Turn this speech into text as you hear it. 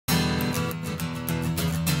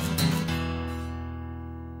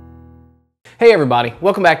Hey everybody,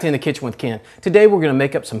 welcome back to In the Kitchen with Ken. Today we're going to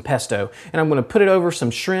make up some pesto, and I'm going to put it over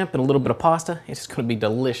some shrimp and a little bit of pasta. It's going to be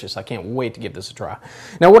delicious. I can't wait to give this a try.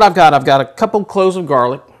 Now what I've got a couple cloves of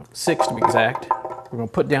garlic, 6 to be exact. We're going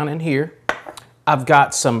to put down in here. I've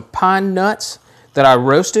got some pine nuts that I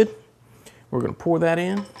roasted. We're going to pour that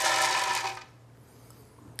in.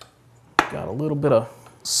 Got a little bit of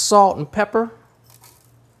salt and pepper.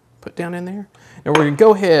 Put down in there. Now we're going to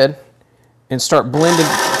go ahead and start blending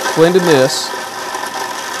this.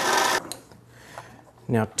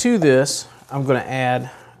 Now to this, I'm going to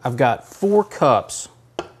add, I've got 4 cups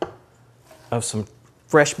of some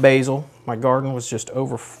fresh basil. My garden was just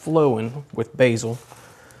overflowing with basil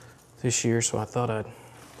this year, so I thought I'd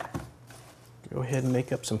go ahead and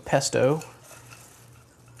make up some pesto.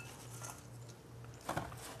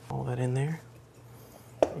 All that in there.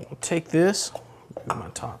 I'll take this, put my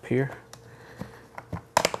top here.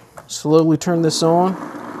 Slowly turn this on,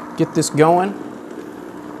 get this going.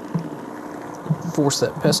 Force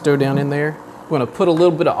that pesto down in there. I'm going to put a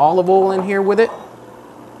little bit of olive oil in here with it.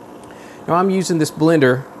 Now I'm using this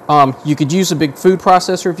blender. You could use a big food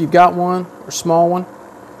processor if you've got one, or small one.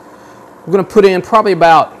 I'm going to put in probably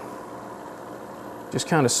about, just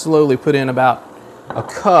kind of slowly put in about a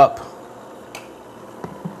cup.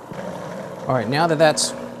 All right, now that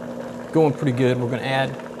that's going pretty good, we're going to add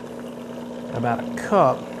about a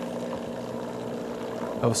cup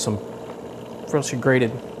of some freshly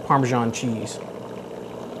grated Parmesan cheese.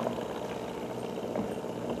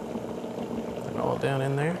 Put it all down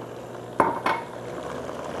in there. All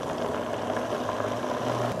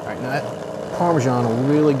right, now that Parmesan will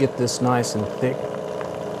really get this nice and thick.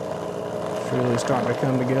 It's really starting to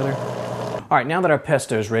come together. All right, now that our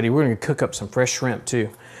pesto is ready, we're going to cook up some fresh shrimp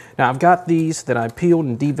too. Now I've got these that I peeled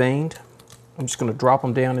and deveined. I'm just going to drop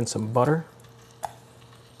them down in some butter.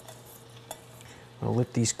 I'll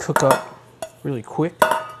let these cook up really quick.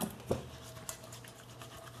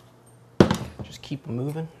 Just keep them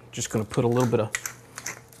moving. Just going to put a little bit of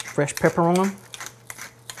fresh pepper on them.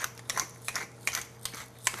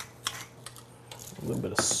 A little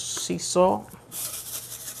bit of sea salt.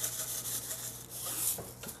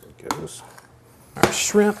 There it goes. Our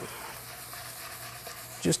shrimp,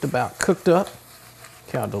 just about cooked up.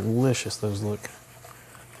 Look how delicious those look.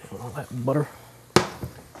 All that butter.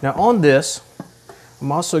 Now on this,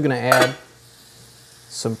 I'm also going to add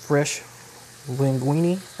some fresh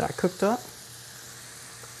linguine that I cooked up.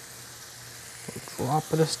 Drop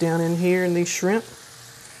this down in here in these shrimp.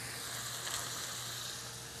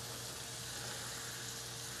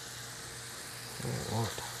 All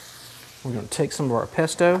right. We're going to take some of our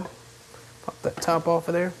pesto, pop that top off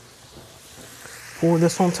of there, pour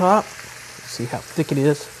this on top. See how thick it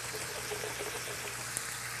is.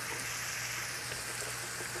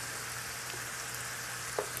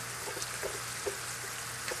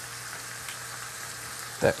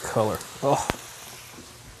 That color, oh,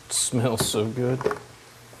 it smells so good.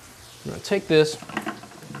 I'm gonna take this,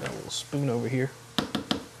 got a little spoon over here,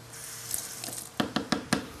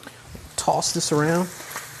 toss this around.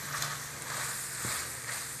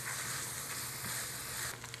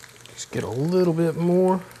 Just get a little bit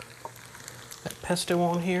more of that pesto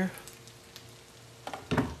on here.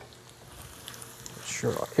 Make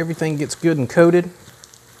sure everything gets good and coated.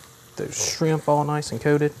 Those shrimp all nice and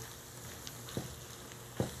coated.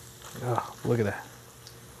 Oh, look at that.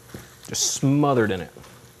 Just smothered in it.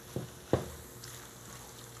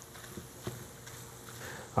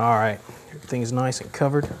 All right, everything's nice and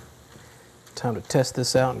covered. Time to test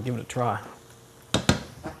this out and give it a try.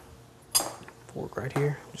 Fork right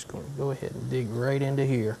here. I'm just going to go ahead and dig right into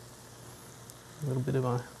here. A little bit of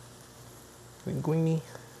my linguine,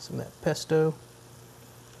 some of that pesto.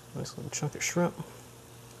 Nice little chunk of shrimp.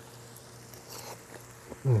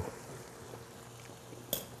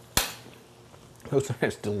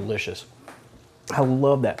 That's delicious. I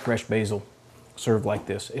love that fresh basil served like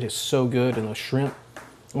this. It is so good, and the shrimp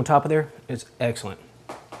on top of there is excellent.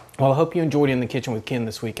 Well, I hope you enjoyed In the Kitchen with Ken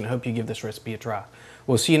this week, and I hope you give this recipe a try.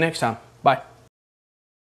 We'll see you next time.